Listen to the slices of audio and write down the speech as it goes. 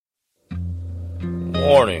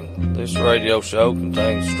Warning, this radio show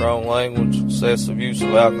contains strong language, excessive use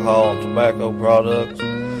of alcohol and tobacco products,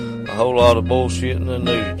 a whole lot of bullshitting and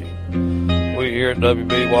nudity. We here at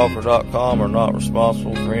WBWalker.com are not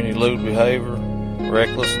responsible for any lewd behavior,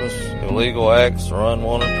 recklessness, illegal acts, or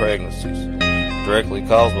unwanted pregnancies directly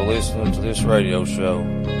caused by listening to this radio show.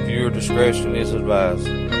 Viewer discretion is advised.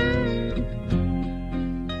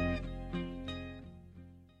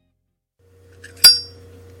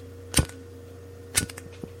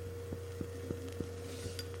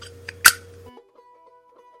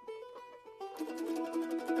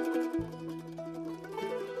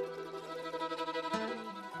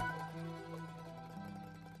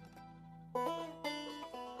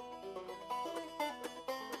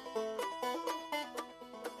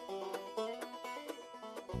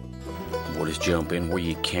 Well, just jump in where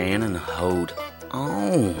you can and hold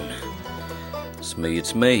on.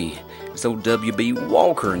 It's me. It's old WB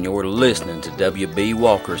Walker, and you're listening to WB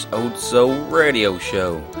Walker's Old Soul Radio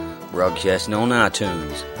Show, broadcasting on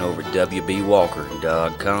iTunes and over at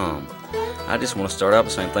WBWalker.com. I just want to start out by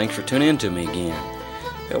saying thanks for tuning in to me again.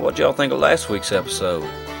 Hell, what'd y'all think of last week's episode?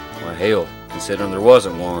 Well, hell, considering there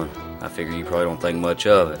wasn't one, I figure you probably don't think much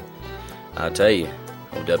of it. I tell you,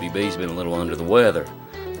 old WB's been a little under the weather.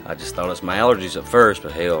 I just thought it's my allergies at first,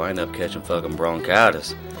 but hell, I ended up catching fucking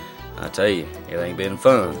bronchitis. I tell you, it ain't been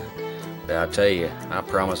fun. But I tell you, I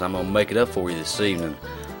promise I'm gonna make it up for you this evening.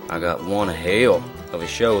 I got one hell of a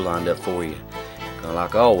show lined up for you.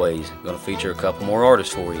 Like always, gonna feature a couple more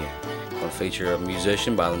artists for you. Gonna feature a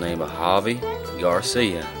musician by the name of Javi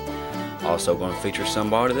Garcia. Also gonna feature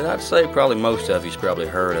somebody that I'd say probably most of you's probably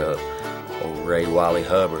heard of, old Ray Wiley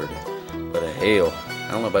Hubbard. But hell,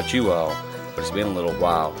 I don't know about you all, but it's been a little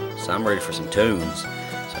while, so I'm ready for some tunes.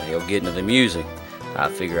 So he'll get into the music. I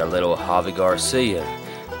figure a little Javi Garcia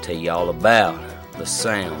tell you all about the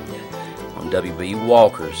sound on WB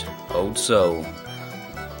Walker's Old Soul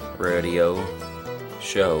Radio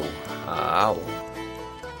Show. Ow.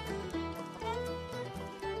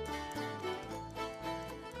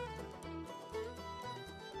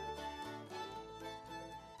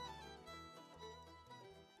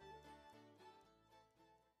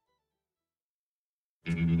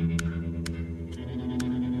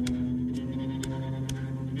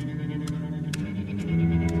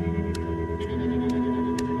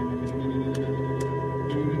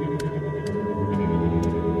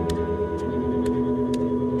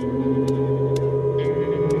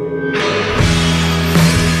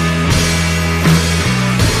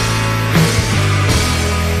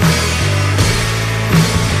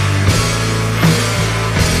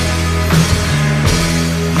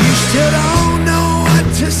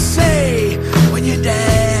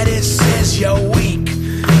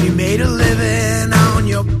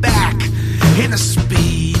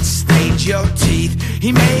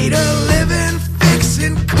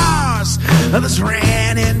 Others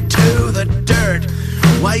ran into the dirt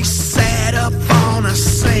while you sat up on a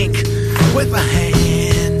sink with a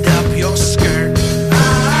hand up your skirt.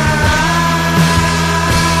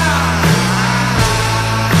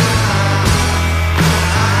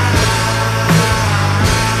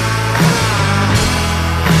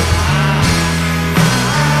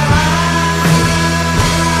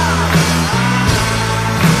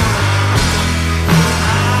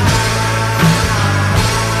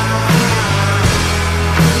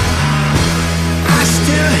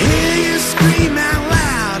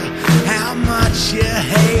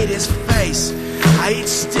 I'd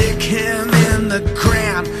stick him in the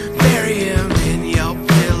ground, bury him in your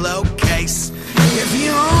pillowcase. If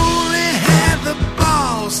you only had the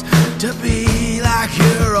balls to be like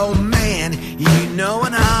your old man, you know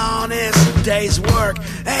an honest day's work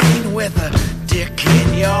ain't with a dick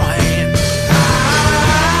in your hand.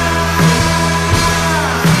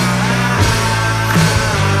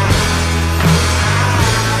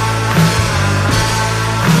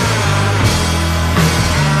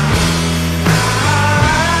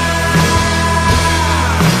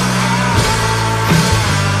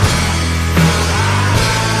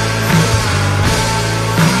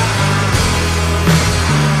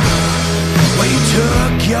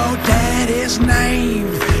 Your daddy's name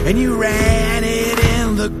and you ran it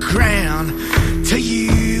in the ground. To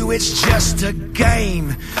you it's just a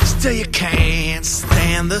game, still you can't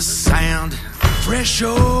stand the sound. Fresh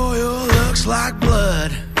oil looks like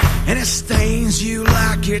blood and it stains you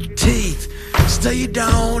like your teeth. Still you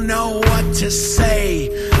don't know what to say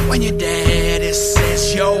when your daddy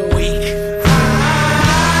says you're weak.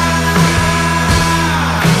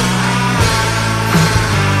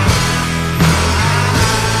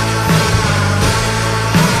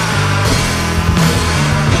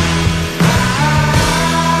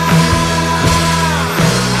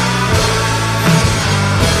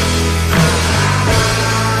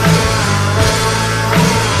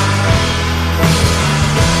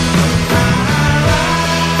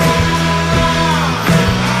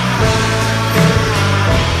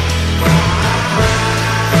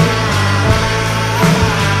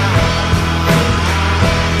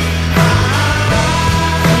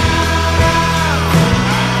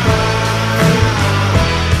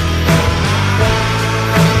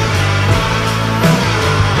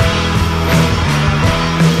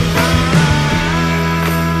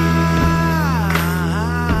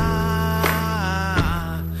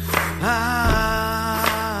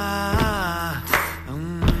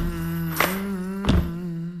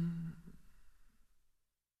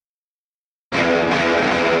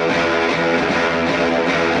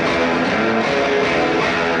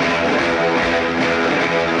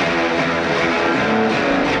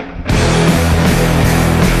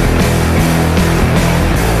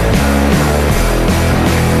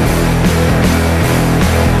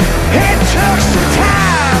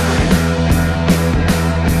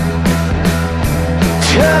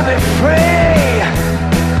 free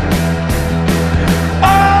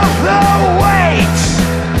of the weight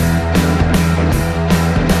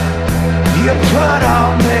you put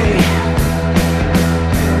on me.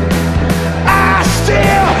 I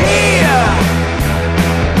still hear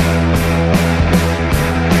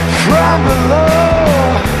from below,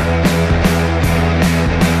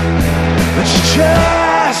 but you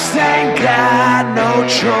just ain't got no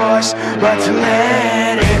choice but to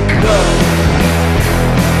let it go.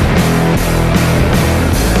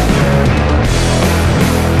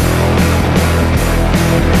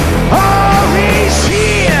 All these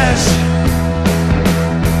years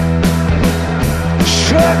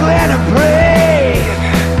struggling to breathe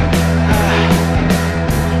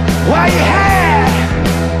while you had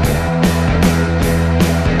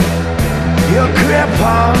your grip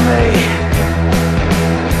on me.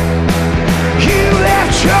 You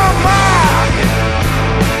left your mark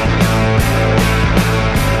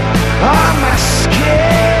on my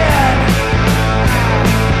skin,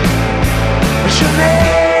 but you'll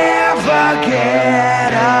never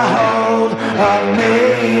get a hold of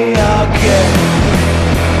me again.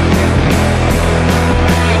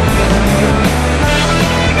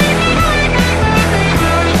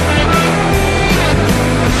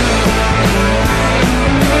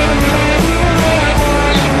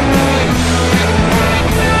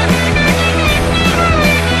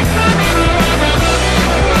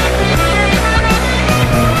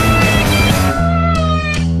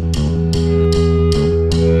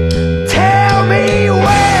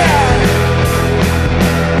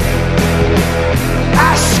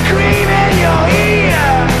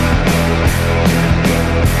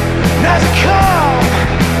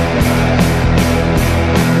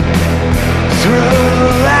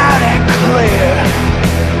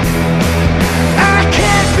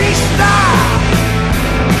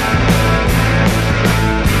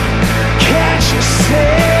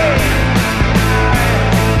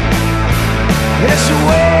 It's a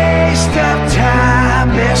waste of time,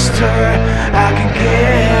 mister, I can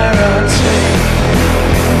guarantee.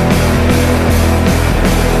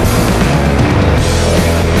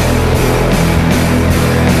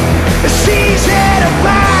 It's easy to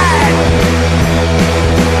bite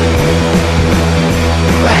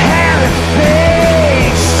a hairy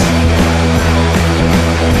face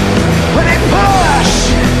when they push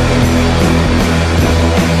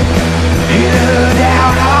you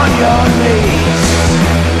down on your knees.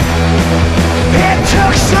 It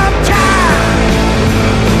took some time,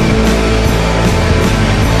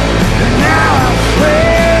 and now I'm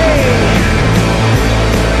free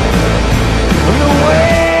of the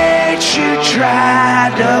weight you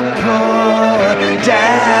tried to put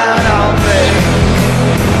down on me.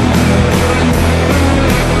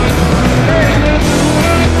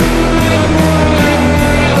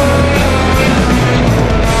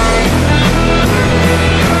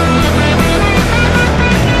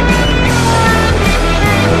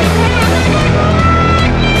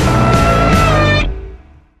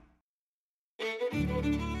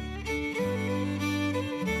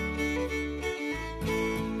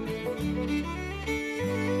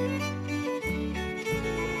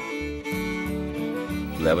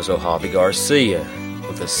 That was O'Harvey Garcia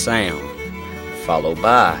with A Sound, followed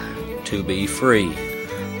by To Be Free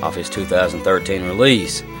off his 2013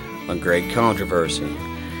 release, A Great Controversy.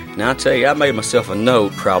 Now I tell you, I made myself a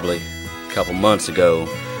note probably a couple months ago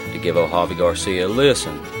to give O'Harvey Garcia a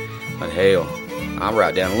listen. But hell, I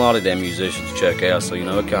write down a lot of them musicians to check out, so it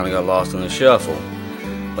kind of got lost in the shuffle.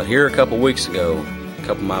 But here a couple weeks ago, a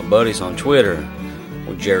couple of my buddies on Twitter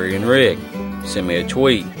with Jerry and Rick sent me a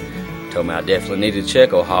tweet. Told me I definitely needed to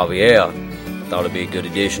check O'Harvey out. Thought it'd be a good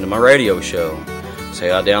addition to my radio show. So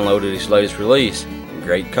I downloaded his latest release,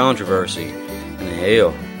 Great Controversy, and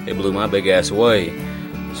hell, it blew my big ass away.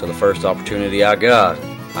 So the first opportunity I got,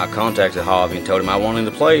 I contacted Harvey and told him I wanted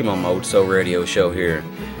to play him on my Old Soul radio show here.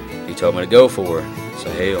 He told me to go for it. So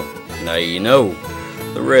hell, now you know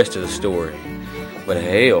the rest of the story. But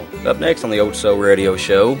hell, up next on the Old Soul radio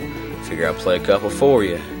show, figure I'll play a couple for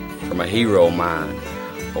you from a hero of mine,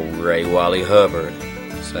 old Ray Wiley Hubbard.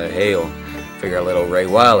 So hell, figure I'll let old Ray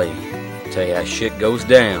Wiley tell you how shit goes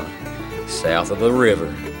down south of the river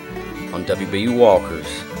on W.B.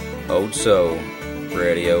 Walker's Old Soul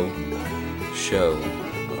radio show.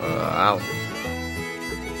 Out.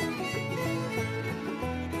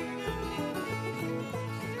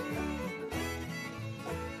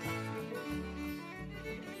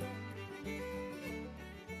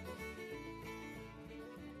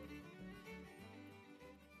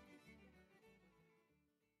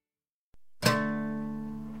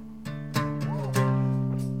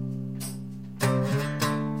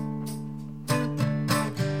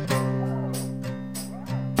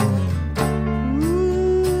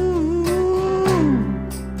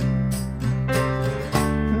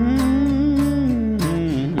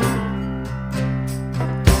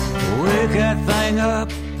 up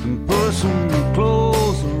and put some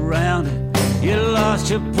clothes around it. You lost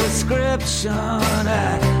your prescription,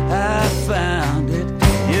 I found it.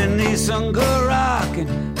 You need some good rocking,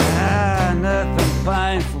 nothing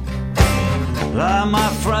painful. Like my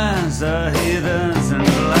friends, the heathens and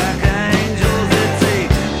black angels. It's a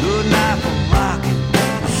good night for rocking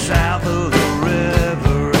south of the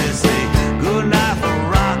river. It's a good night for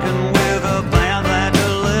rocking with a band that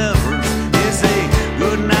delivers. It's a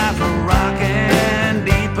good night for rocking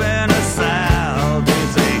deep in the south.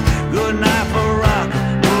 It's a good night for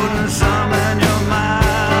rocking, putting some in your mouth.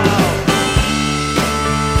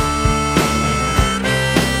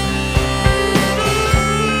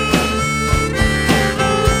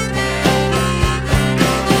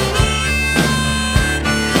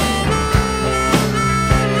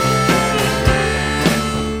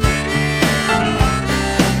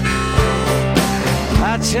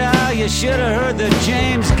 Child, you should have heard the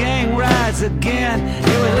James Gang rides again.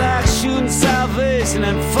 It was like shooting salvation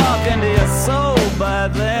and funk into your soul by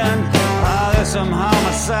then. Oh, there's some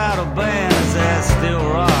homicidal bands that still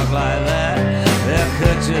rock like that. They'll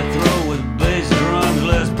cut your throat with bass drums,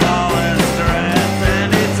 Les Paul and Strats. And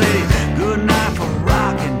it's a good night for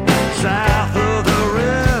rocking south of the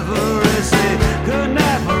river. It's a good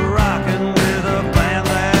night for rocking with a band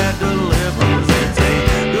that delivers. It's a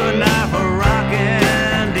good night for rocking.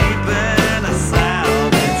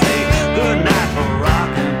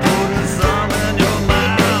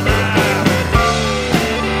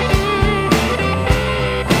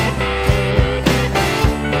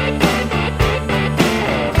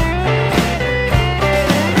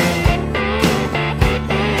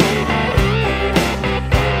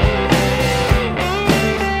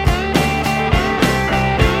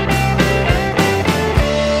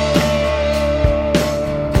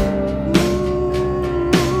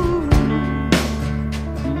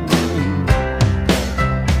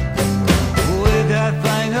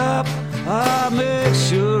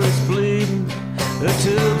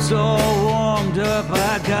 All warmed up,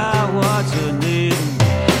 I got what you need.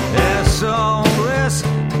 There's some risk,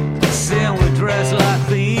 sin we dress like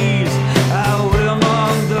thieves. I will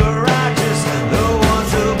among the righteous, the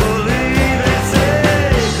ones who believe. It's a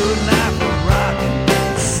good night for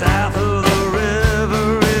rocking south of the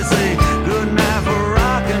river. It's a good night for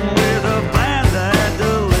rocking with a band that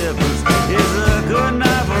delivers. It's a good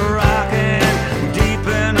night for rocking deep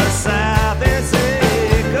in the south. It's a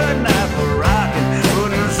good night for rocking,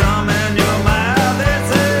 putting some in your mouth.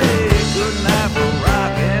 It's a good night for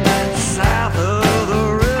rocking south of the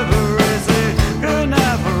river. It's a good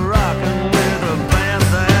night for rocking with a band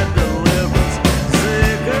that delivers. It's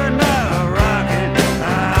a good night for rocking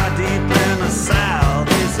deep in the south.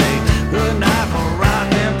 It's a good night for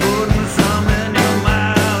rocking, putting some in your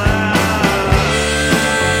mouth.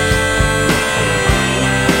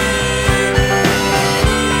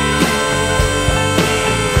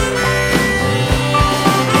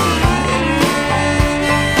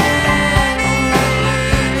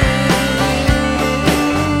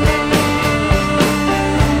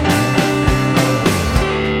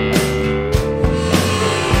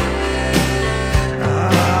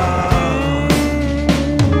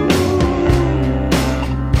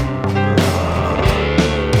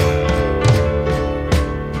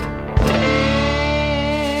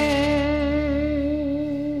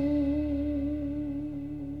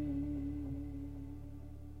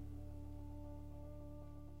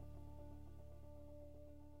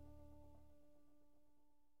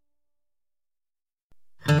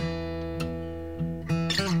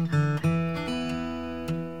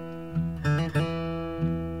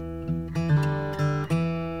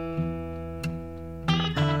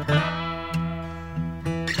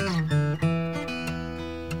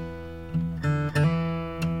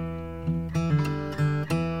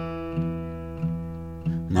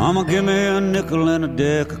 Mama, give me a nickel and a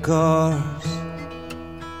deck of cards.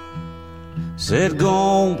 Said go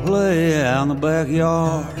on play out in the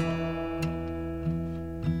backyard.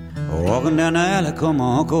 Walking down the alley, come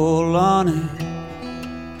my Uncle Lonnie.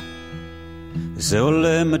 He said, well,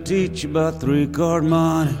 let me teach you about 3-card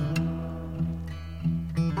money.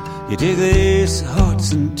 You take the ace of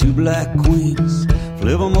hearts and 2 black queens,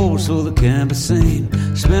 flip them over so they can't be seen.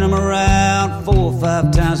 Spin them around 4 or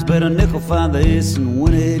 5 times, bet a nickel, find the ace and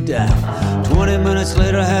win it down. 20 minutes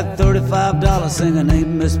later I had $35 singing Ain't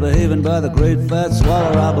Misbehaving by the Great Fat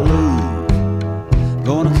Swallow. I believe,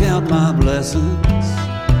 gonna count my blessings.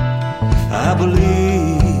 I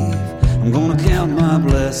believe I'm gonna count my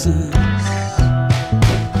blessings.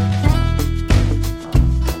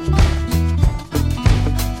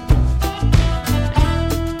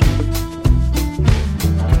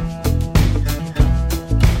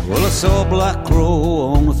 saw a black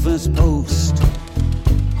crow on the fence post,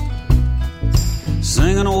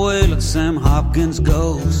 singing away like Sam Hopkins'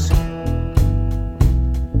 ghost.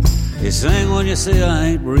 He sang when you say I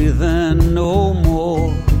ain't breathing no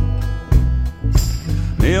more.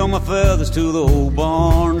 Nail my feathers to the old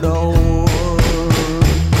barn door.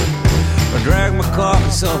 I drag my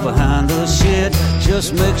carcass up behind the shed.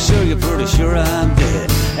 Just make sure you're pretty sure I'm dead.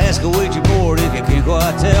 Ask a Ouija board if you can't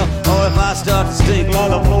quite tell, or if I start to stink like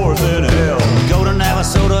the floor's in hell. Go to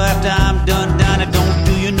Navasota after I'm done down. It don't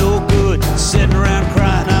do you no good sitting around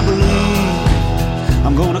crying. I believe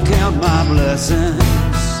I'm gonna count my blessings.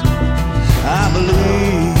 I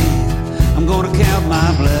believe I'm gonna count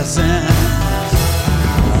my blessings.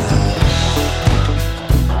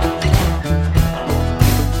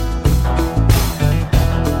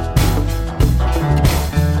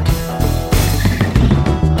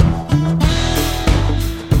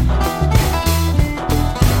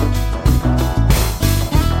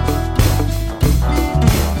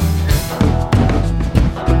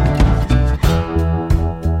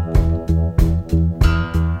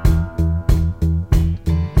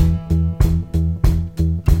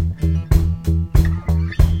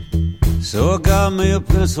 So I got me a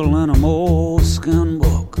pencil and a moleskin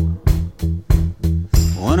book.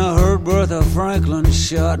 When I heard Bertha Franklin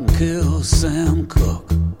shot and kill Sam Cooke,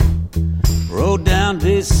 wrote down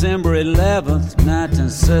December 11th,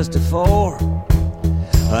 1964.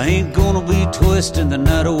 I ain't gonna be twisting the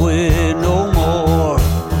night away no more.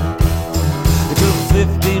 It took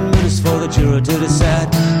 15 minutes for the jury to decide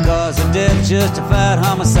cause of death, justified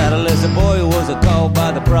homicide, unless the boy was called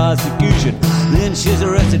by the prosecution. Then she's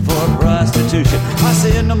arrested for prostitution. I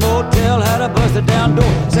see in the motel, had a busted down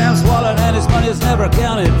door. Sam swallowed and his money is never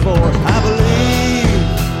accounted for. I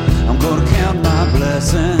believe I'm gonna count my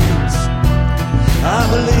blessings. I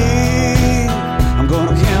believe I'm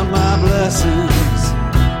gonna count my blessings.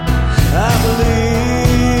 I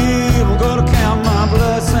believe I'm gonna count my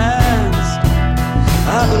blessings.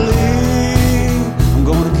 I believe I'm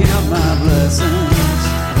gonna count my blessings.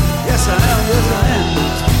 Yes I am, yes I am.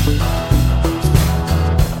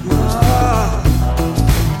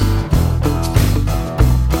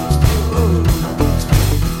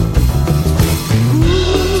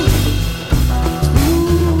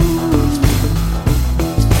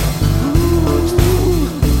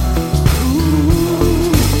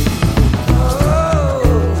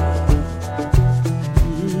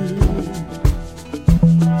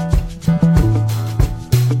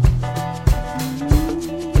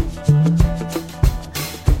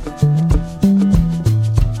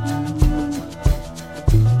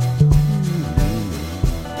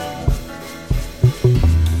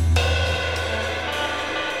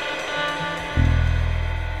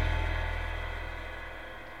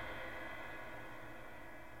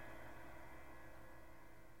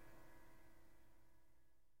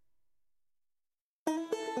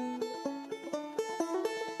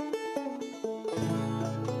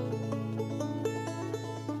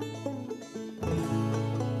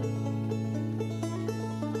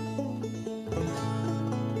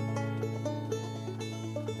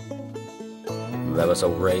 That was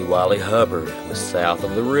old Ray Wiley Hubbard with South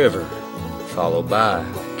of the River, followed by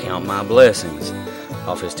Count My Blessings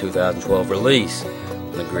off his 2012 release,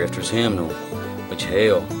 The Grifter's Hymnal, which,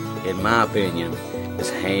 hell, in my opinion,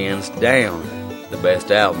 is hands down the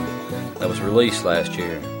best album that was released last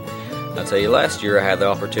year. I tell you, last year I had the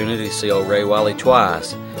opportunity to see old Ray Wiley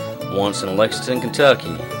twice, once in Lexington,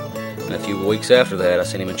 Kentucky, and a few weeks after that I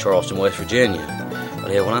seen him in Charleston, West Virginia.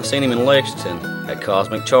 But hell, when I seen him in Lexington at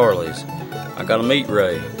Cosmic Charlie's, I got to meet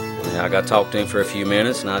Ray. I got to talk to him for a few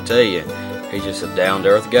minutes, and I tell you, he's just a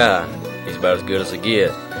down-to-earth guy. He's about as good as it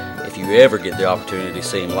gets. If you ever get the opportunity to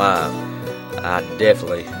see him live, I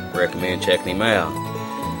definitely recommend checking him out.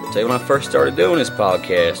 I tell you, when I first started doing this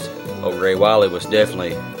podcast, old Ray Wiley was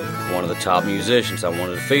definitely one of the top musicians I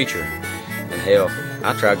wanted to feature. And hell,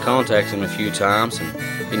 I tried contacting him a few times,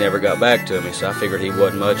 and he never got back to me, so I figured he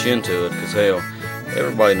wasn't much into it, because hell,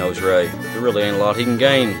 everybody knows Ray. There really ain't a lot he can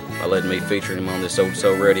gain by letting me feature him on this old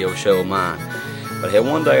soul radio show of mine. But hell,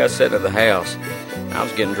 one day I was sitting at the house, and I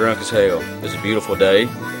was getting drunk as hell. It was a beautiful day.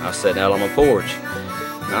 I was sitting out on my porch,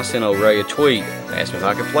 and I sent old Ray a tweet, asked me if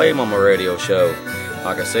I could play him on my radio show.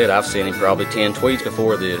 Like I said, I've sent him probably 10 tweets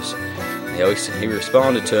before this. Hell, he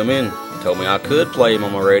responded to me and told me I could play him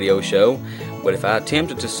on my radio show, but if I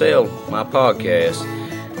attempted to sell my podcast,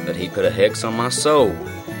 that he'd put a hex on my soul,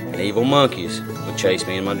 and evil monkeys would chase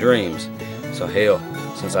me in my dreams. So hell,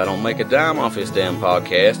 since I don't make a dime off this damn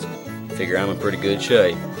podcast, figure I'm in pretty good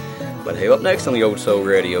shape. But hell, up next on the Old Soul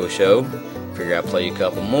Radio Show, figure I'll play you a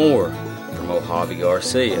couple more from Mojave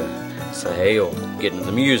Garcia. So hell, get into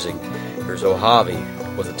the music. Here's Mojave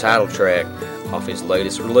with the title track off his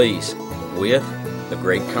latest release, With the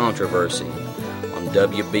Great Controversy, on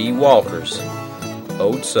W.B. Walker's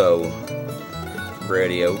Old Soul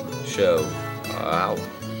Radio Show. Wow.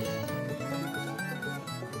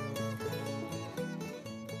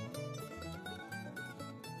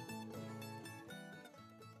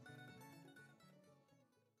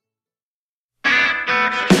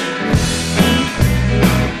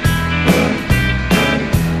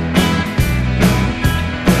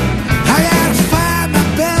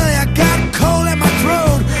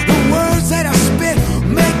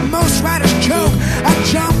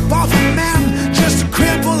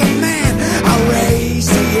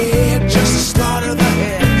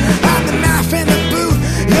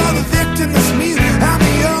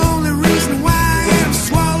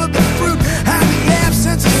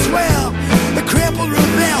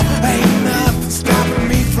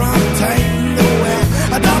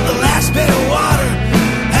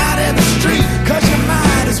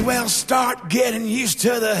 Getting used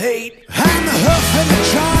to the hate and the hoof and the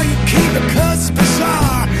jaw. You keep it 'cause it's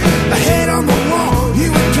bizarre. The head on the wall,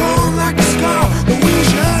 you were torn like a scar. The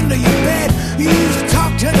wheels under your bed, you used to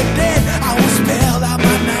talk to the dead. I was spelled out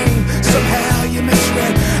my name, somehow you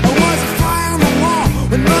misread. I was a fly on the wall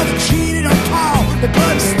when mother cheated on Paul. The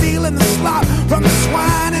blood stealing the slop from the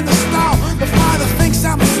swine in the stall. The father thinks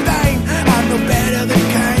I'm a stain, I'm no better than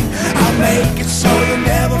Cain. I'll make it so you'll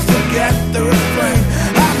never forget the refrain.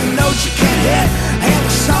 You can't hit, and the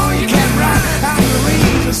song you can't write. I'm the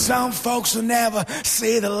reason some folks will never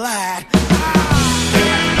see the light.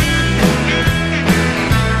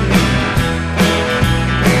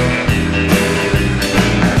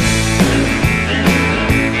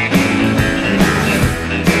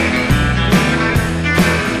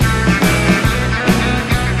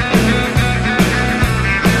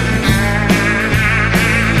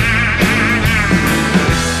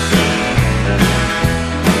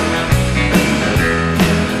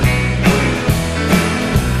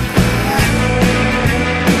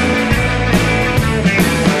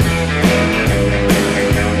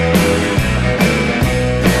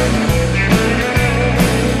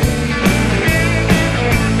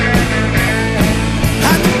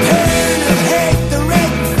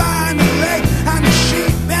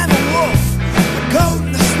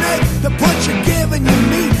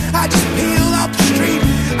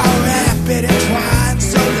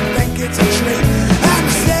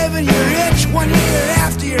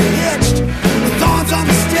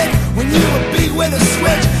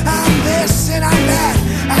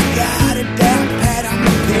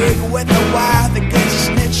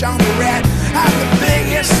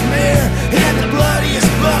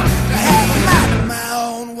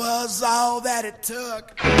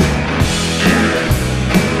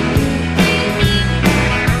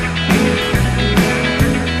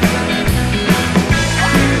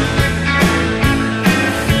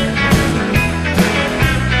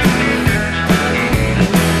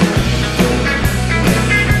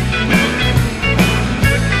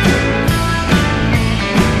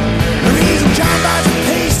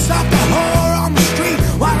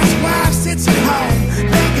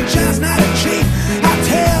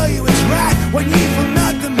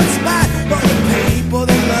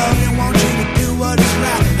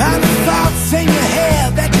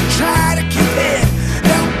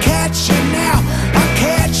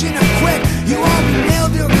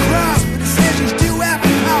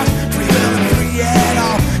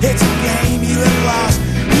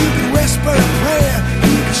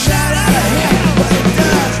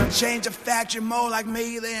 You're more like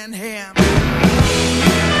me than him.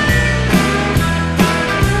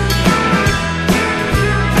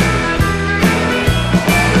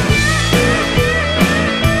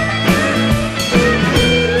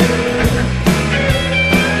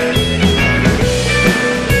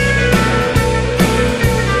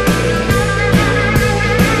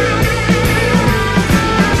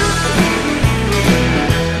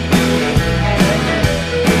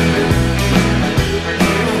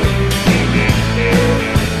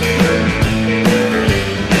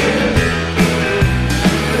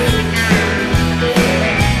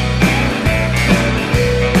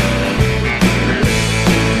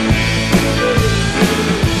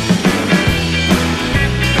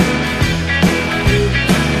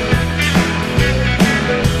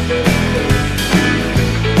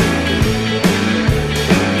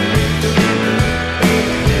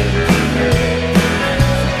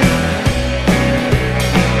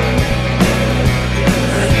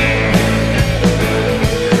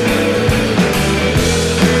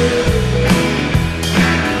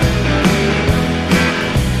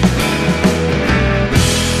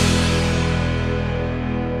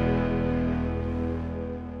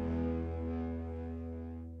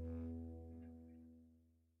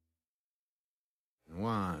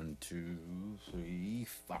 3,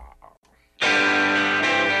 4.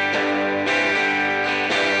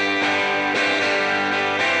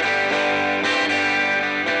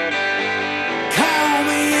 Call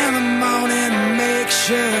me in the morning, make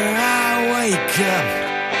sure I wake up.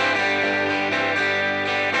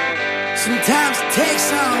 Sometimes it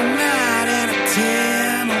takes all night and I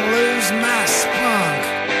tend to lose my spunk.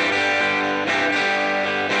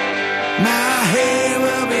 My head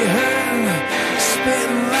will be hurting,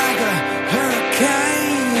 spitting like a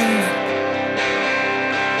hurricane.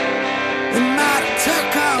 It might have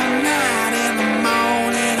took all night, in the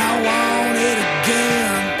morning I want it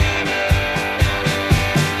again.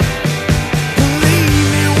 Believe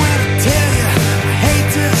me when I tell you, I hate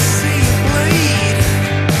to see you bleed.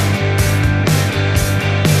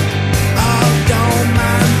 Oh, don't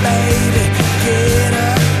mind, baby, get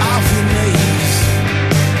up off your knees.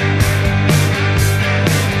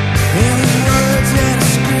 Any words that I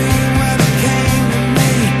scream, well, they came to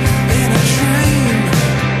me in a dream.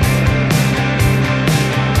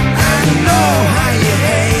 I know how you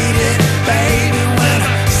hate it, baby, when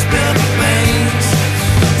I spill the beans.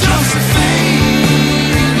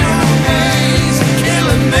 Josephine, your ways are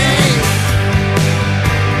killing me.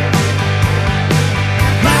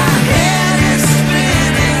 My head is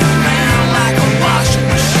spinning around like a washing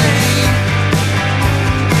machine.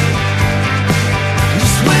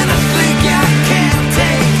 Just when I think I can't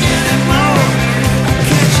take anymore, I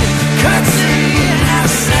catch you cutscene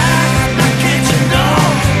outside my kitchen door.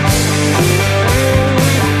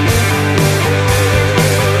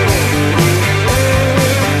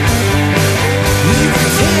 You can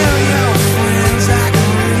tell your friends I can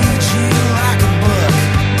read you like a book.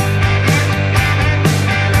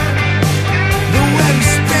 The way you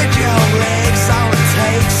spread your legs, all it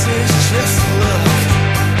takes is just a look.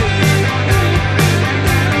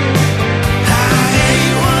 I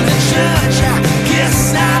ain't one to judge, I guess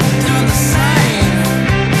I've done the same.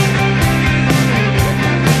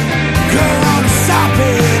 Go on and sop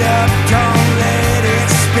it up, don't let it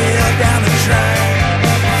spill down the drain.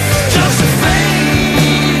 Josephine,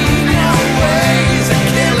 your ways are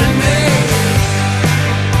killing me.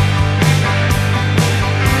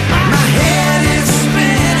 My head is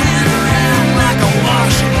spinning around like a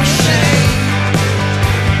washing machine.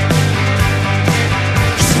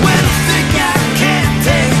 Just when I think I can't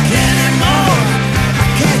take anymore, I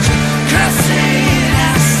catch you cussing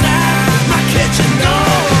outside my kitchen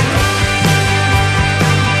door.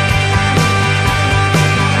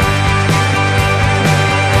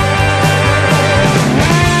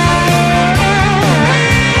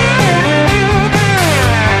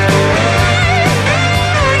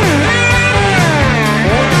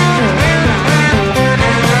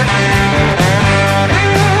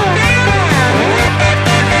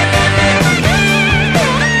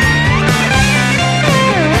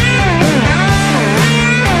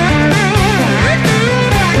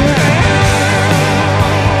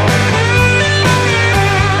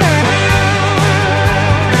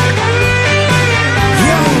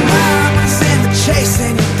 Your mama's in the chase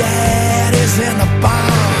and your dad is in the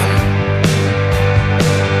barn.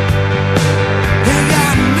 They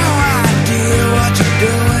got no idea what you're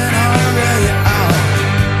doing or where you are.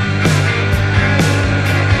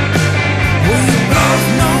 We both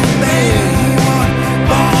know, baby, you weren't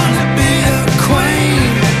born to be a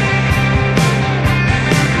queen.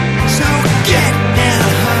 So get down,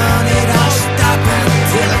 honey, don't stop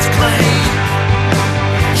until it's clean.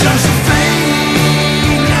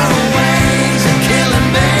 Josephine, your ways are killing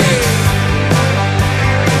me.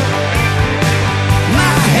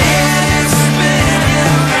 My head is spinning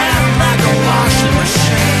around like a washing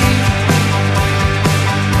machine.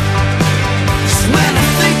 Just when I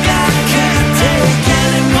think I can't take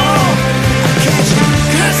anymore, I catch you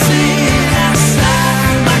cussing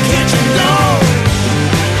outside my kitchen door.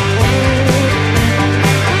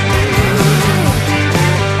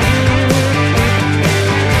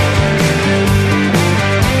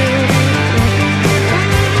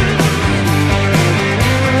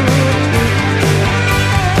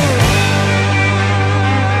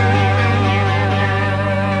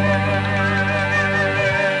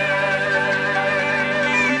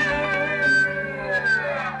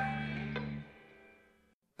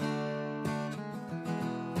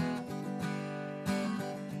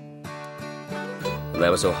 That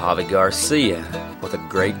was Mojave Garcia with A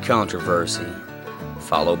Great Controversy,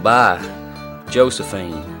 followed by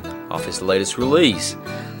Josephine off his latest release,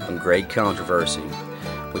 A Great Controversy,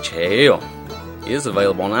 which, hell, is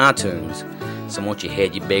available on iTunes. So once you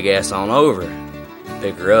head your big ass on over,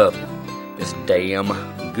 pick her up. It's damn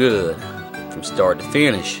good from start to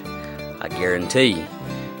finish. I guarantee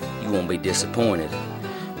you you won't be disappointed.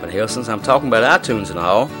 But hell, since I'm talking about iTunes and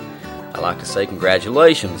all, I'd like to say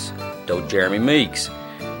congratulations to old Jeremy Meeks,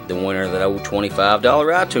 the winner of that old $25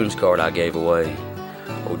 iTunes card I gave away.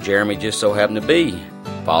 Old Jeremy just so happened to be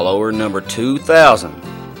follower number 2,000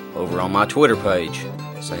 over on my Twitter page.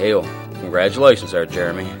 So hell, congratulations there,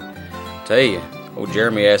 Jeremy. Tell you, old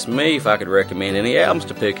Jeremy asked me if I could recommend any albums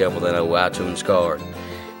to pick up with that old iTunes card.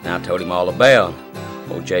 And I told him all about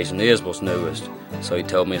old Jason Isbell's newest. So he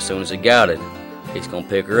told me as soon as he got it, he's gonna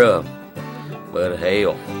pick her up. But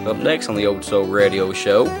hell, up next on the Old Soul Radio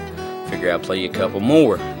Show, figure I'll play you a couple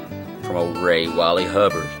more from old Ray Wally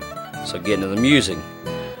Hubbard. So get into the music.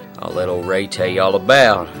 I'll let old Ray tell you all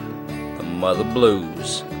about the Mother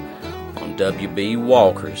Blues on W.B.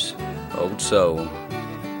 Walker's Old Soul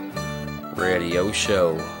Radio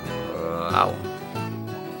Show. Ow.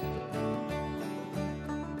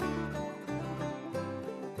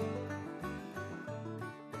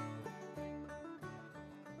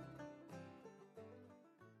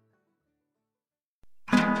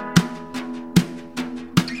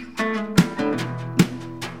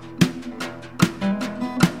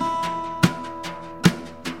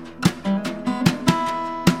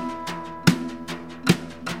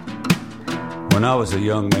 When I was a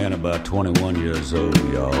young man, about 21 years old,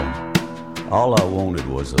 y'all, all I wanted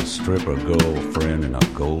was a stripper girlfriend and a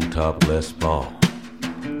gold-top Les Paul.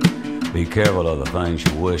 Be careful of the things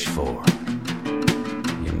you wish for.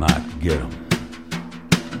 You might get them.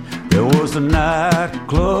 There was a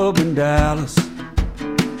nightclub in Dallas.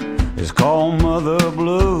 It's called Mother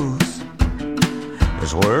Blues.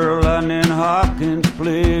 It's where Lightning Hopkins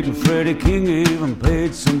played and Freddie King even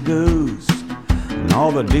paid some dues. And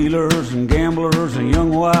all the dealers and gamblers and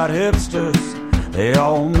young white hipsters, they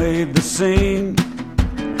all made the scene.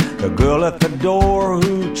 The girl at the door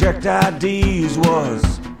who checked IDs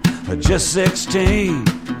was just 16.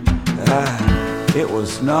 It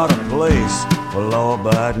was not a place for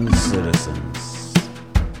law-abiding citizens.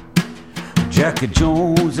 Jackie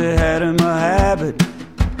Jones, he had him a habit.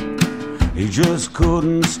 He just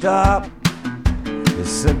couldn't stop. He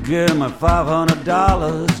said, give me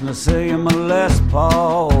 $500 and I sell you my Les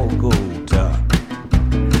Paul gold top.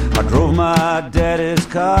 I drove my daddy's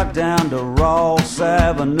car down to Ross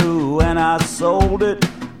Avenue and I sold it.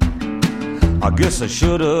 I guess I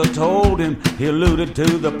should have told him. He alluded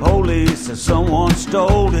to the police that someone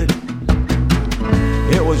stole it.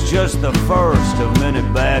 It was just the first of many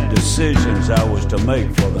bad decisions I was to make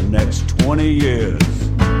for the next 20 years.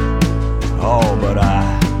 Oh, but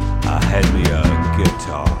I had me a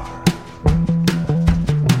guitar.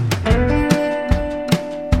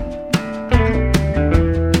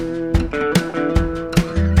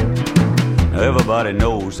 Now everybody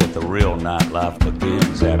knows that the real nightlife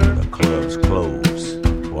begins after the clubs close,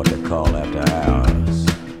 what they call after hours.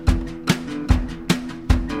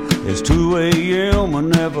 It's 2 a.m.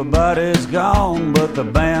 and everybody's gone but the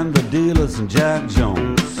band, the dealers, and Jack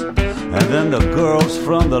Jones. And then the girls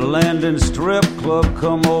from the Landon Strip Club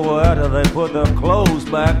come over after they put their clothes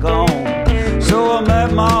back on. So I'm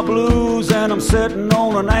at my blues and I'm sitting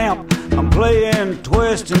on an amp. I'm playing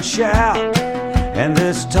twist and shout. And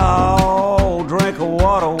this tall drink of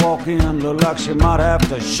water walk in, look like she might have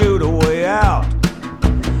to shoot her way out.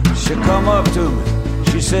 She come up to me.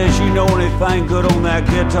 She says, you know anything good on that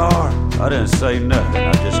guitar? I didn't say nothing.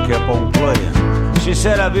 I just kept on playing. She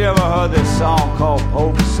said, have you ever heard this song called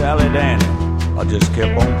Polk Sally Danny? I just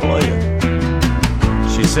kept on playing.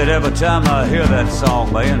 She said, every time I hear that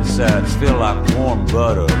song, my insides feel like warm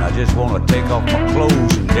butter, and I just want to take off my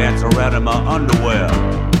clothes and dance around in my underwear.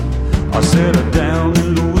 I said, down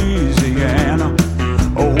in Louisiana,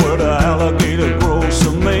 where the alligator grows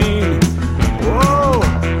so mean. Whoa,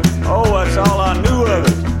 oh, that's all I knew of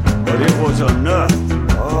it, but it was enough.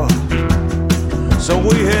 Oh. So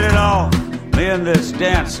we hit it off. Me and this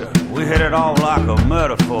dancer, we hit it all like a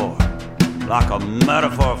metaphor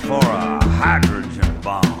for a hydrogen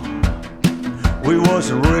bomb. We was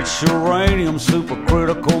a rich uranium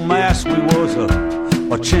supercritical mass. We was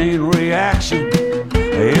a chain reaction.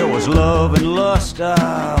 It was love and lust,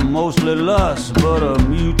 mostly lust, but a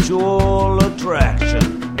mutual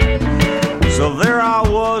attraction. So there I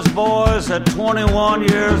was, boys, at 21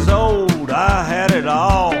 years old. I had it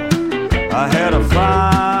all. I had a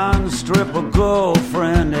fine stripper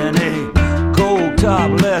girlfriend and a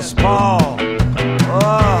gold-top Les Paul.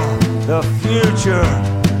 Oh, the future,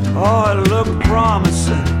 oh, it looked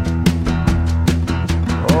promising.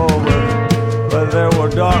 Oh, but there were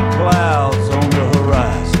dark clouds on the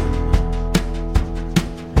horizon.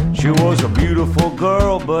 She was a beautiful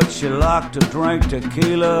girl, but she liked to drink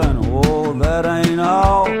tequila, and oh, that ain't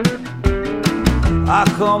all. I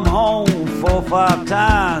come home 4 or 5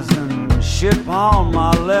 times and shit on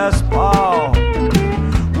my Les Paul.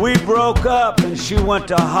 We broke up and she went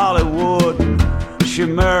to Hollywood. She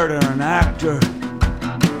married an actor.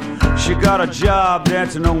 She got a job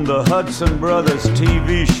dancing on the Hudson Brothers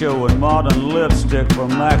TV show in Modern Lipstick for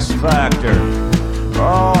Max Factor.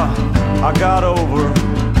 Oh, I got over her.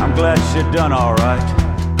 I'm glad she done all right.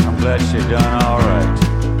 I'm glad she done all right.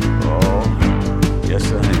 Oh, yes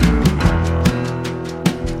I am.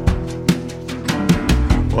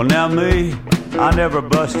 Well, now me, I never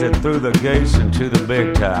busted through the gates into the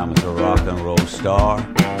big time as a rock and roll star.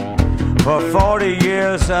 For 40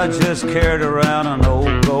 years I just carried around an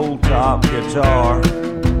old gold top guitar.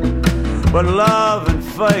 But love and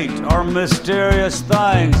fate are mysterious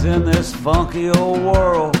things in this funky old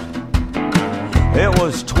world. It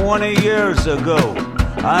was 20 years ago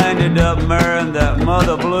I ended up marrying that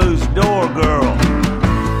Mother Blues door girl.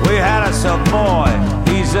 We had us a boy,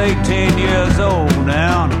 he's 18 years old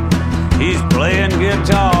now. He's playing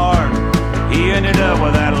guitar. He ended up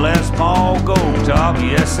with that Les Paul gold top,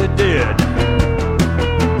 yes it did.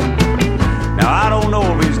 Now I don't know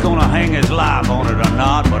if he's gonna hang his life on it or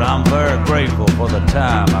not, but I'm very grateful for the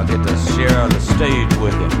time I get to share the stage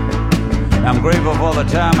with him. I'm grateful for the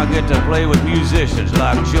time I get to play with musicians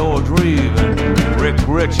like George Reeve and Rick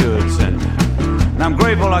Richards, and I'm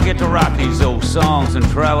grateful I get to write these old songs and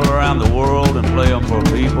travel around the world and play them for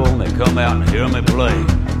people, and they come out and hear me play.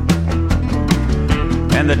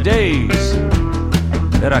 And the days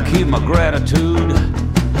that I keep my gratitude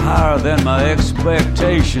higher than my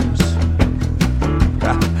expectations,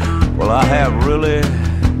 well, I have really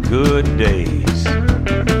good days.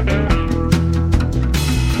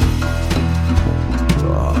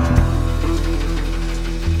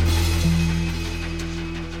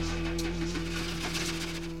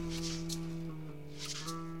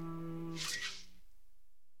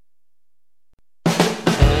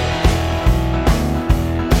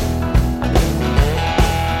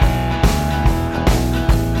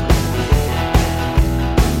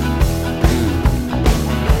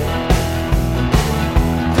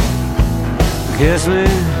 Kiss me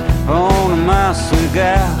on the mouth, sweet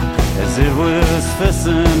gal, as if we was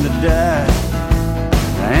fisting to die.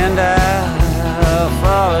 And I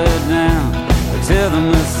followed down till the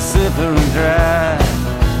Mississippi ran dry.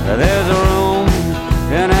 There's a room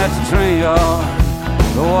in at the train yard.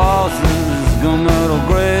 The waltzes go metal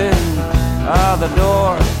gray. The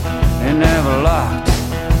door ain't never locked.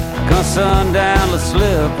 Come sundown, let's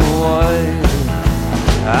slip away.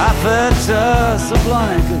 I fetch us a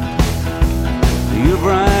blanket. You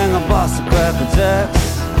bring a box of Cracker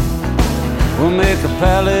Jacks. We'll make a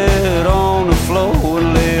pallet on the floor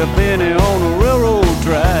and lay a penny on the railroad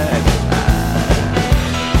track.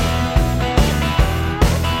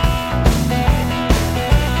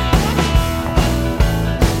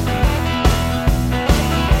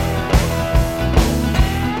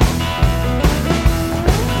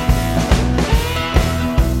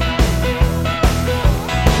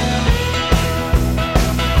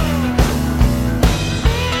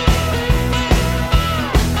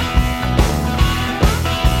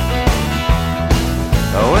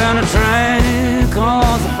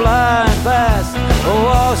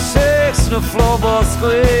 The floorboard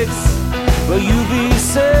squeaks, but you be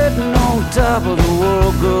sitting on top of the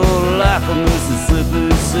world, girl, like a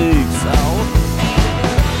Mississippi 6.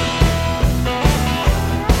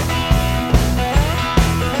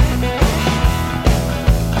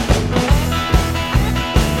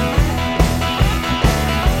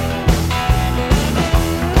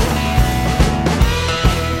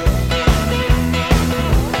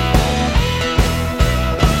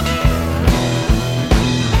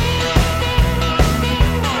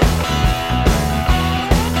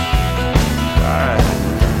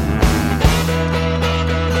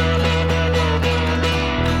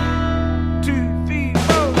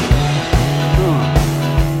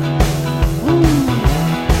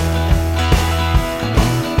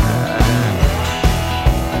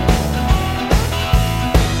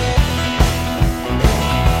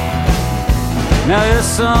 Now if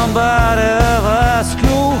somebody ever asks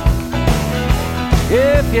you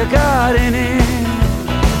if you got any,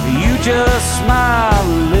 you just smile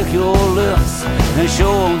and lick your lips and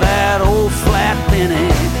show them that old flat penny.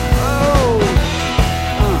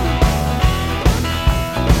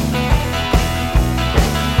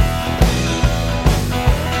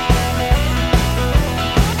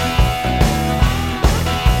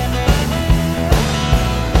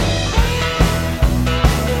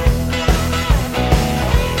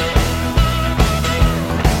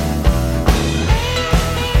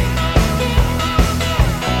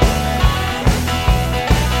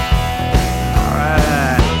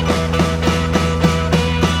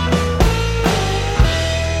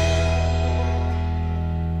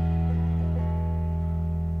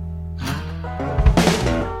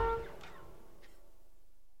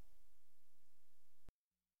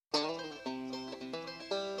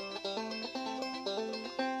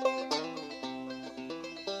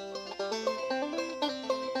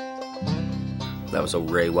 That was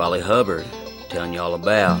old Ray Wally Hubbard telling you all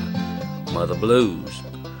about Mother Blues,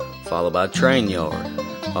 followed by Train Yard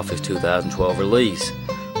off his 2012 release,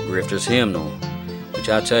 Grifter's Hymnal, which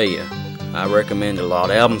I tell you, I recommend a lot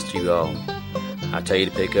of albums to you all. I tell you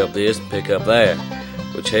to pick up this and pick up that,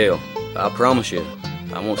 which hell, I promise you,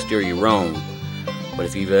 I won't steer you wrong. But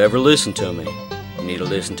if you've ever listened to me, you need to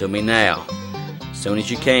listen to me now, as soon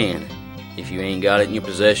as you can. If you ain't got it in your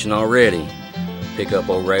possession already, pick up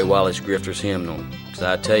old Ray Wally's Grifter's Hymnal, because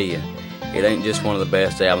I tell you, it ain't just one of the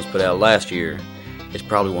best albums put out last year. It's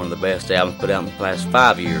probably one of the best albums put out in the past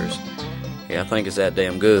 5 years. Yeah, I think it's that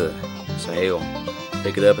damn good. So hell,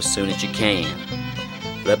 pick it up as soon as you can.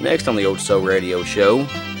 But up next on the Old Soul Radio Show,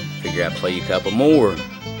 figure I'd play you a couple more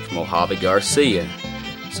from old Javi Garcia.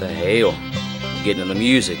 So hell, getting into the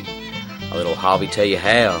music, I'll let old Javi tell you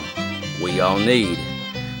how we all need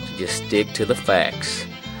to just stick to the facts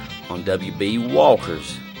on WB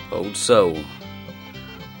Walker's Old Soul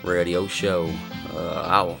Radio Show.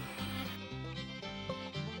 Ow.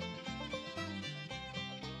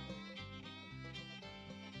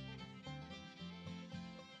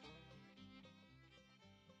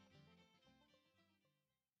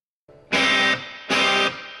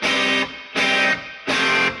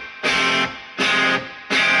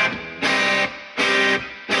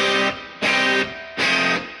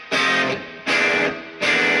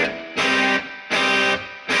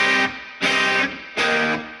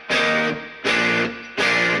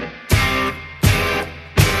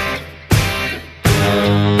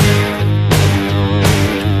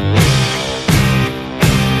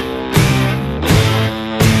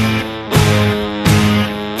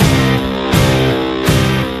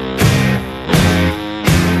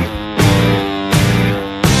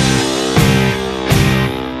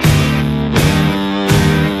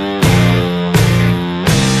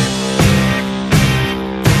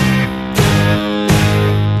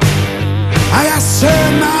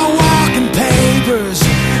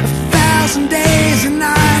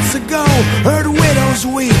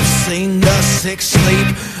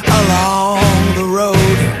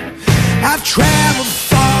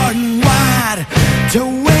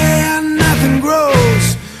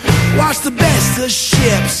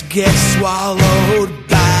 Get swallowed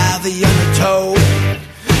by the undertow.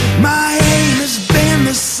 My aim has been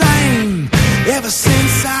the same ever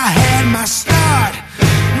since I had my start.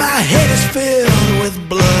 My head is filled with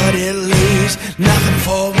blood, it leaves nothing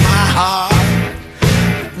for my heart.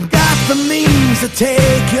 Got the means to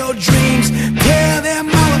take your dreams, tear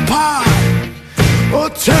them all apart, or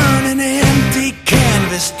turn an empty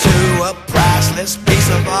canvas to a priceless piece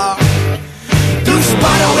of art. Through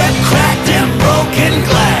spiderweb, cracked and broken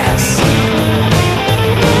glass,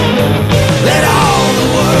 let all the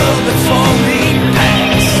world before me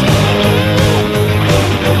pass.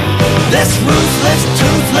 This ruthless,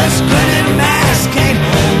 toothless, grinning mask ain't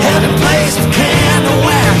held in place with candle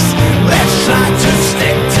wax. Let's try to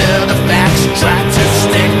stick to the facts, try to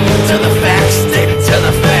stick to the facts, stick to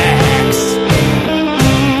the facts.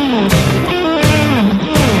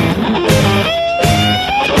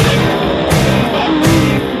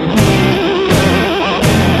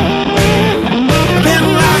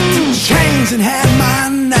 And had my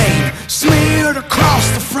name smeared across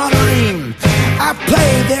the front ring. I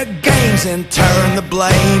played their games and turned the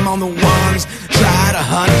blame on the ones try to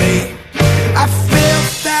hunt me. I filled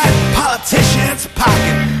that politician's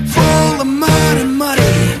pocket full of mud and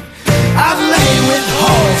money. I've laid with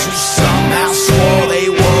hoes who somehow swore they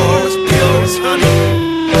were as pure as honey.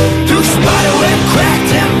 Through spiderweb,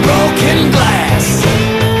 cracked and broken glass,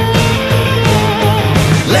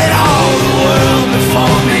 let all the world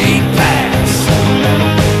before me pass.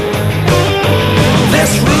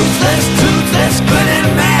 This ruthless, toothless, grinning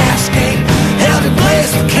mask ain't held in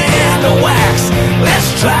place with candle wax. Let's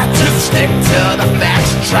try to stick to the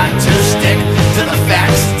facts, try to stick to the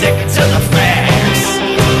facts, stick to the facts.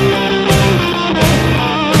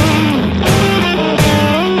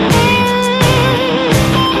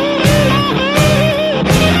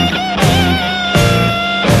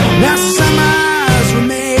 Now some eyes were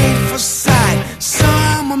made for sight,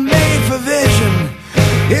 some were made for vision.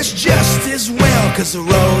 It's just as well, 'cause the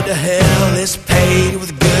road to hell is paved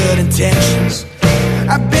with good intentions.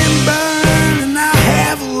 I've been burned and I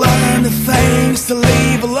have learned the things to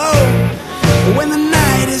leave alone. But when the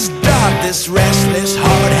night is dark, this restless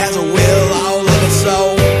heart has a will all of its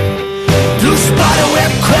own. Through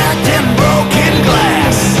spiderweb, cracked and broken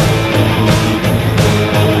glass,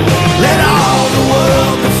 let all the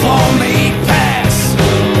world before me pass.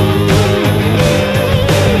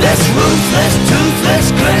 This ruthless, toothless,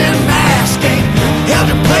 grinning mask ain't held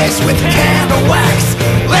in place with candle wax.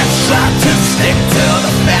 Let's try to stick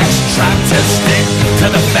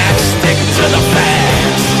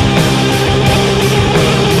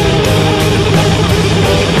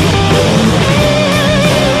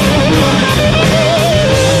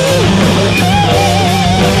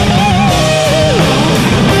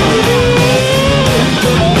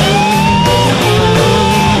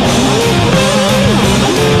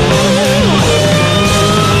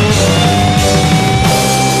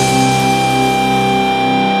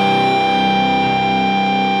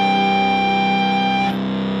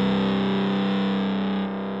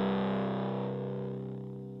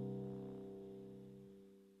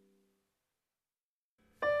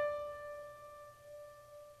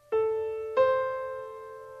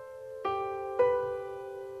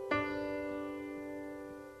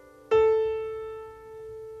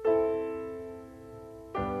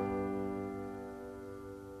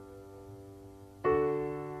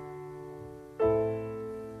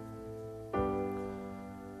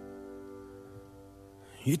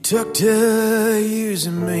You took to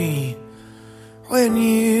using me when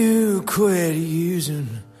you quit using,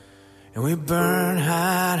 and we burn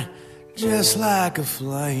hot just like a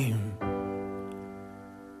flame.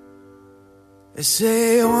 They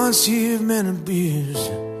say once you've been abused,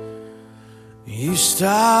 you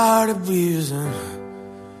start abusing.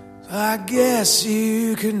 So I guess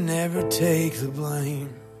you can never take the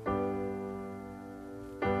blame.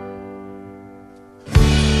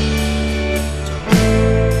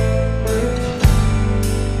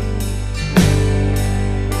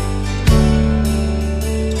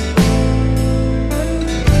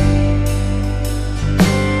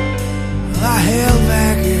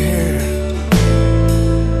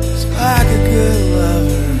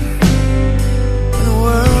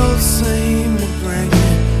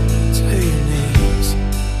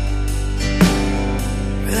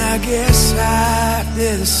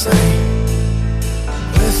 The same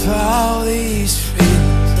with all these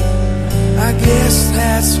feelings. I guess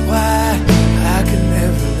that's why I can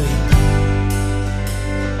never leave.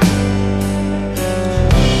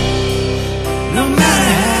 No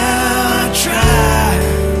matter how I try,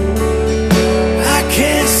 I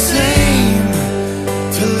can't seem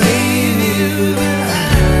to leave you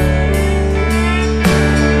behind.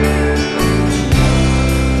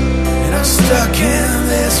 And I'm stuck in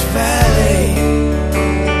this valley.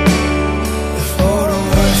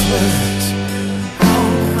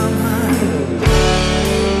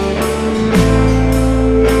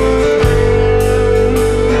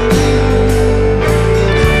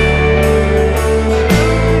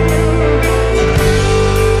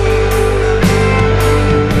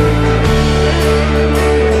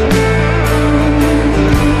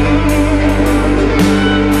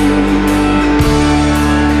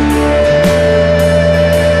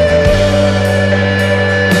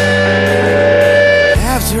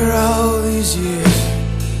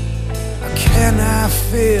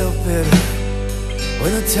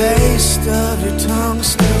 When the taste of your tongue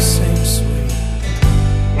still seems sweet,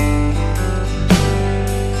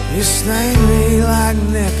 you sting me like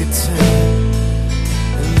nicotine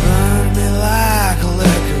and burn me like a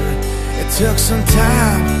liquor. It took some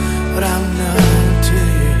time, but I'm numb to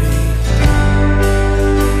your heat.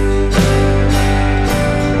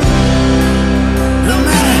 No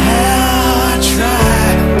matter how I try,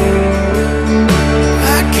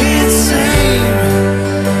 I can't seem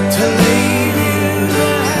to leave you.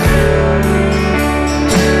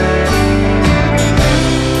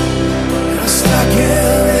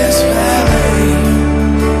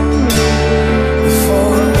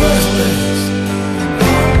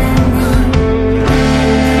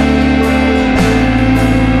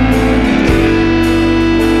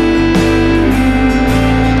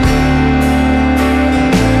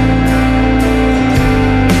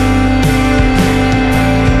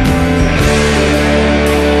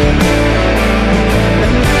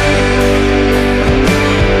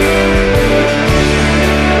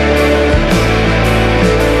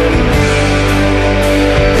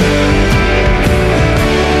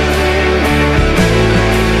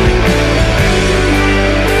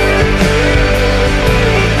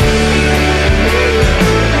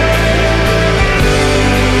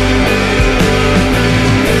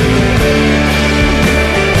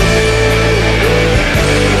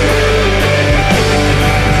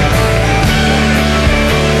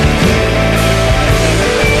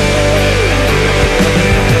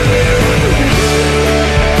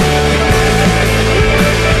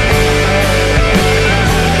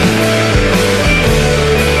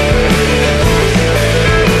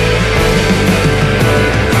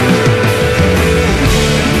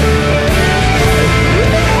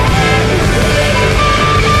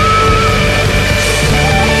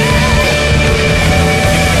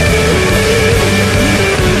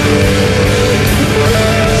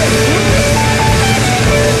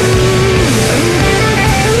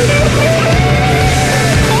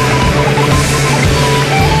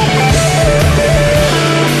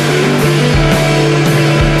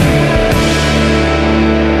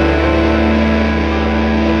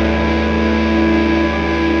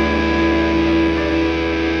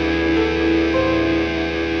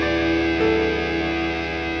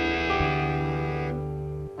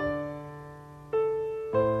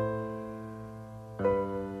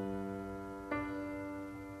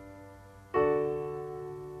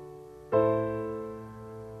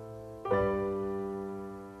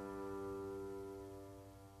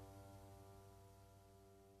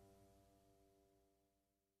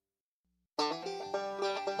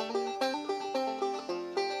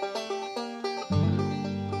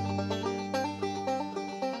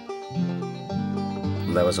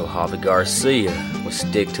 Well, that was Mojave Garcia with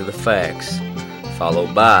Stick to the Facts,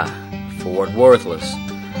 followed by Ford Worthless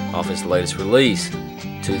off his latest release,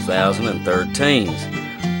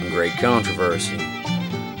 2013's Great Controversy.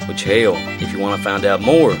 Which, hell, if you want to find out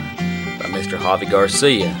more about Mr. Javi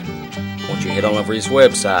Garcia, why don't you head on over his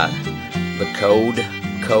website,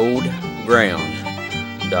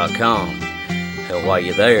 thecodeground.com. Hell, while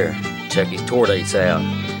you're there, check his tour dates out.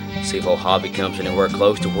 See if old Javi comes anywhere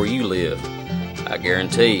close to where you live. I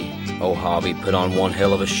guarantee old Javi put on one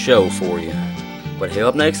hell of a show for you. But hell,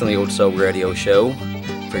 up next on the Old Soul Radio Show,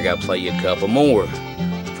 figure I'll play you a couple more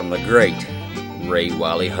from the great Ray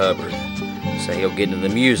Wiley Hubbard. So he'll get into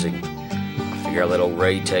the music. I figure I'll let old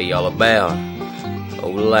Ray tell you all about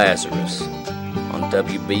old Lazarus on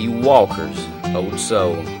W.B. Walker's Old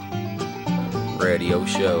Soul Radio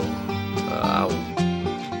Show.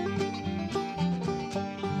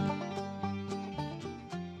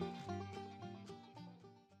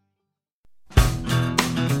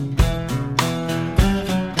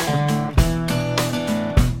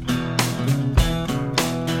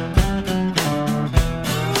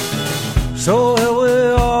 So here we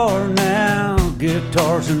are now,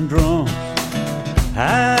 guitars and drums,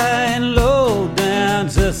 high and low, down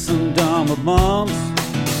to some dumb bums.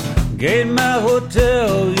 Gate my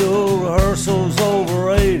hotel, your rehearsal's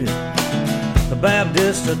overrated. The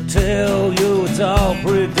Baptists will tell you it's all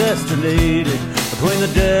predestinated. Between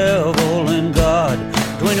the devil and God,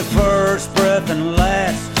 between the first breath and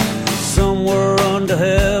last, somewhere under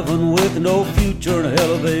heaven with no future and a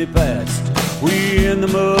hell of a past. We in the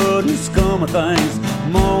mud and scum of things,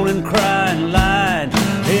 moaning, crying, lying.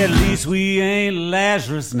 Hey, at least we ain't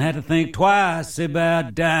Lazarus and had to think twice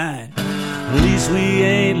about dying. At least we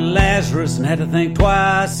ain't Lazarus and had to think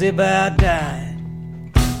twice about dying.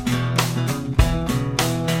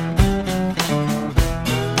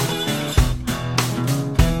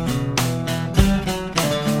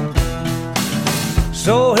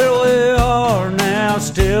 So here we are now,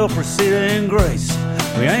 still proceeding grace.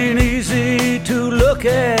 We ain't easy to look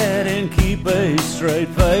at and keep a straight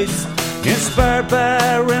face. Inspired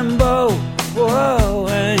by Rimbaud, whoa,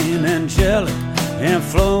 ain't angelic.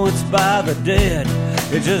 Influenced by the dead,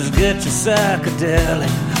 it just gets you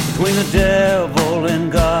psychedelic. Between the devil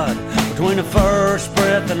and God, between the first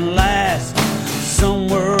breath and last,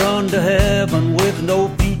 somewhere under heaven with no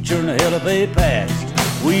future and a hell of a past.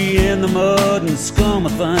 We in the mud and scum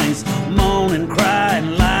of things, moaning,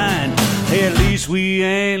 crying, lying. Hey, at least we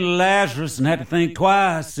ain't Lazarus and had to think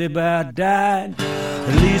twice about dying.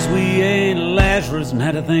 At least we ain't Lazarus and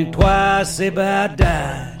had to think twice about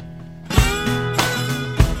dying.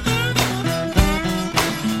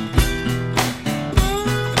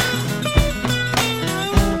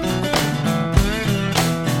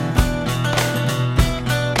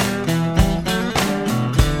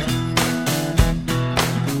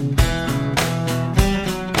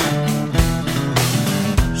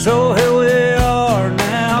 So here we are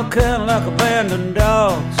now, kinda like abandoned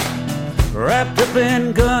dogs, wrapped up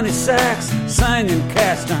in gunny sacks, singing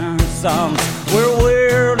cast iron songs. We're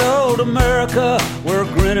weird old America, we're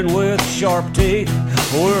grinning with sharp teeth.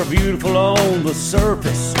 We're beautiful on the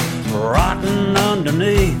surface, rotten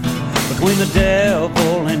underneath. Between the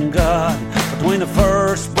devil and God, between the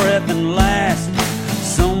first breath and last,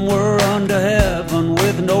 somewhere under heaven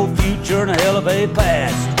with no future and a hell of a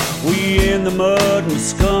past. We in the mud and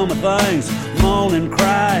scum of things, moaning,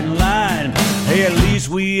 crying, lying. Hey, at least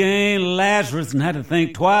we ain't Lazarus and had to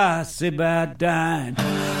think twice about dying.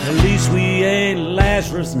 At least we ain't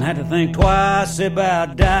Lazarus and had to think twice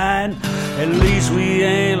about dying. At least we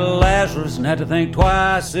ain't Lazarus and had to think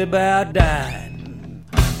twice about dying.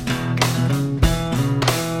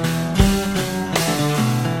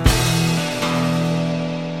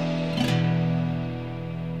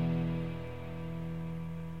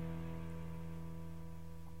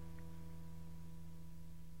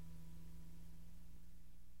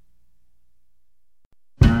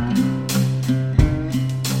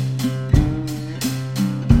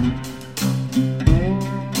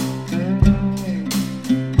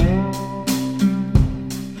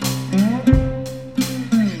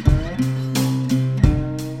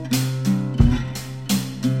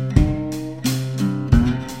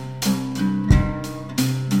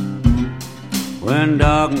 When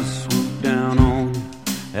darkness swooped down on you,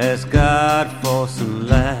 as God for some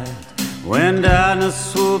light. When darkness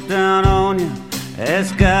swooped down on you,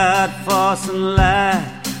 as God for some light.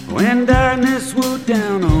 When darkness swooped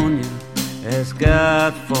down on you, as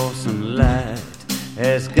God for some light.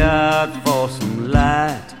 As God for some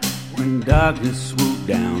light. When darkness swooped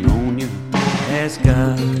down on you, as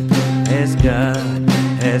God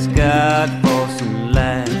for some light.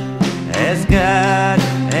 light. Ask God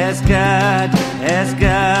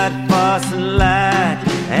for some light.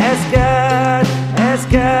 Ask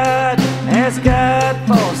God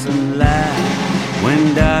for some light.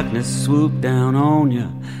 When darkness swoop down on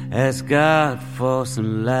you, ask God for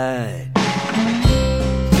some light.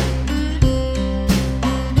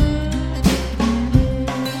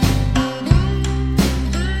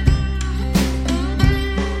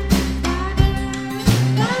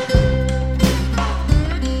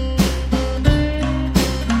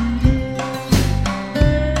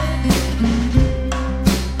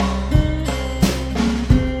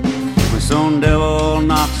 Some devil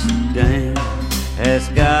knocks you down,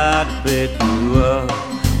 ask God to pick you up.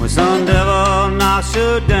 When some devil knocks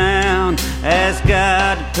you down, ask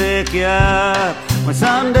God to pick you up. When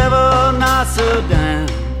some devil knocks you down,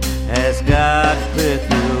 ask God to pick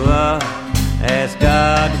you up. Ask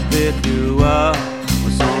God to pick you up.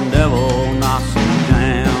 When some devil knocks you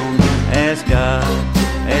down, ask God to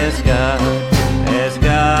pick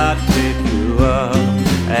you up.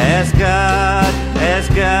 Ask God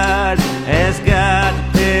to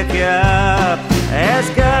pick you up.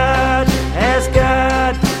 Ask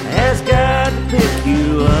God to pick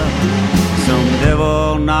you up. Some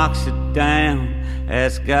devil knocks you down,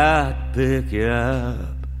 ask God to pick you up.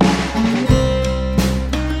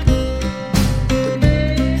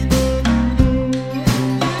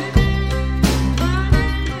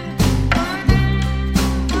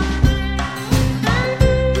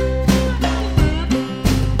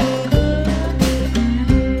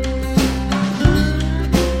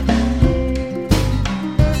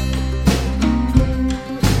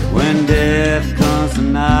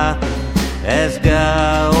 Ask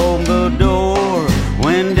God, open the door.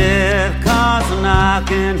 When death comes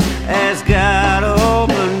knocking, ask God,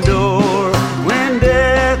 open the door. When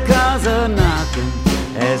death comes knocking,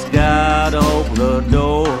 ask God, open the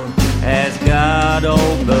door. Ask God,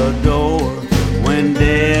 open the door. When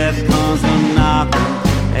death comes knocking,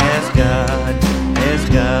 ask God, open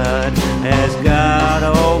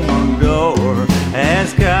the door.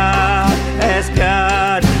 Ask God, open the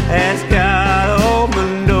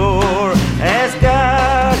door. Ask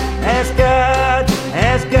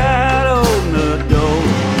God, open the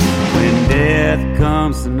door. When death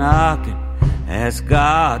comes knocking, ask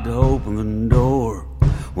God to open the door.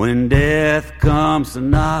 When death comes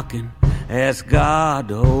knocking, ask God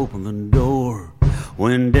to open the door.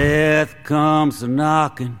 When death comes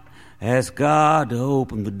knocking, ask God to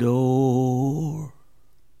open the door.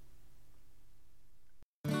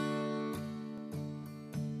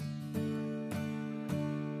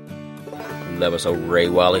 That was old Ray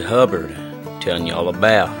Wiley Hubbard telling you all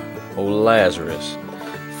about old Lazarus,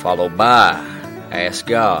 followed by Ask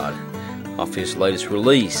God off his latest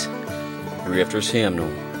release, Drifter's Hymnal.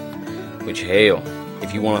 Which, hell,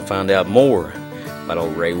 if you want to find out more about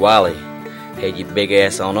old Ray Wiley, head your big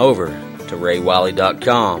ass on over to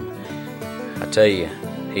RayWiley.com. I tell you,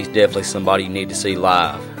 he's definitely somebody you need to see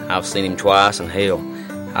live. I've seen him twice, and hell,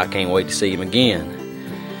 I can't wait to see him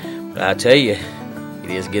again. But I tell you, it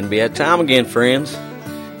is getting to be that time again, friends.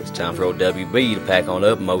 It's time for old WB to pack on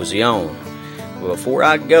up and mosey on. But before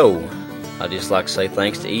I go, I'd just like to say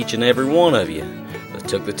thanks to each and every one of you that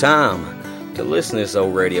took the time to listen to this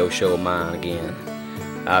old radio show of mine again.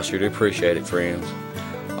 I sure do appreciate it, friends.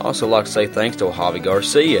 I also like to say thanks to Javi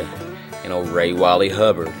Garcia and old Ray Wiley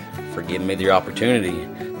Hubbard for giving me the opportunity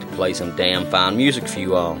to play some damn fine music for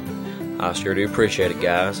you all. I sure do appreciate it,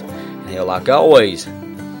 guys. And hell, like always,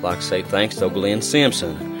 I'd like to say thanks to Glenn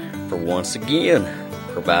Simpson for once again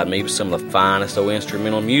providing me with some of the finest old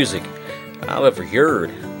instrumental music I've ever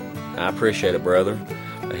heard. I appreciate it, brother.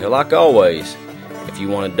 But hell, like always, if you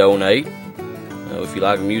want to donate, if you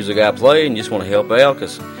like the music I play and just want to help out,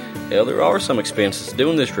 because hell, there are some expenses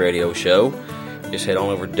doing this radio show, just head on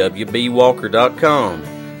over to WBWalker.com.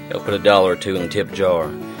 They'll put $1 or $2 in the tip jar.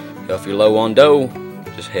 Hell, if you're low on dough,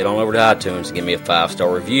 just head on over to iTunes and give me a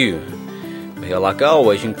 5-star review. But hell, like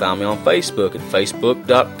always, you can find me on Facebook at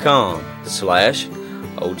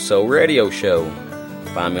Facebook.com/Old Soul Radio Show.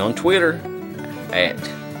 Find me on Twitter at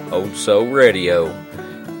Old Soul Radio.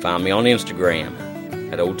 Find me on Instagram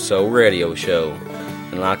at Old Soul Radio Show.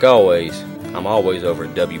 And like always, I'm always over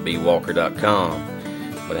at WBWalker.com.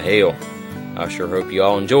 But hell, I sure hope you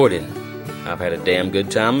all enjoyed it. I've had a damn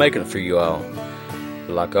good time making it for you all.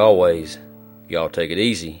 But like always, y'all take it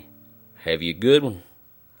easy. Have you a good one.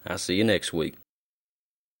 I'll see you next week.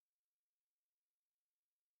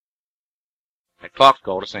 That clock's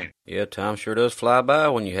called us in. Yeah, time sure does fly by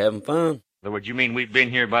when you're having fun. In other words, you mean we've been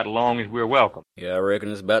here about as long as we're welcome? Yeah, I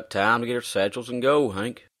reckon it's about time to get our satchels and go,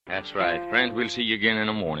 Hank. That's right. Friends, we'll see you again in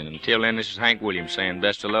the morning. Until then, this is Hank Williams saying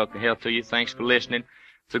best of luck and health to you. Thanks for listening.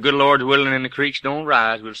 If the good Lord's willing and the creeks don't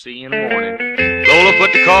rise, we'll see you in the morning. Lola,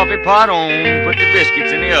 put the coffee pot on, put the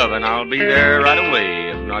biscuits in the oven. I'll be there right away,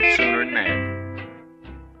 if not sooner than that.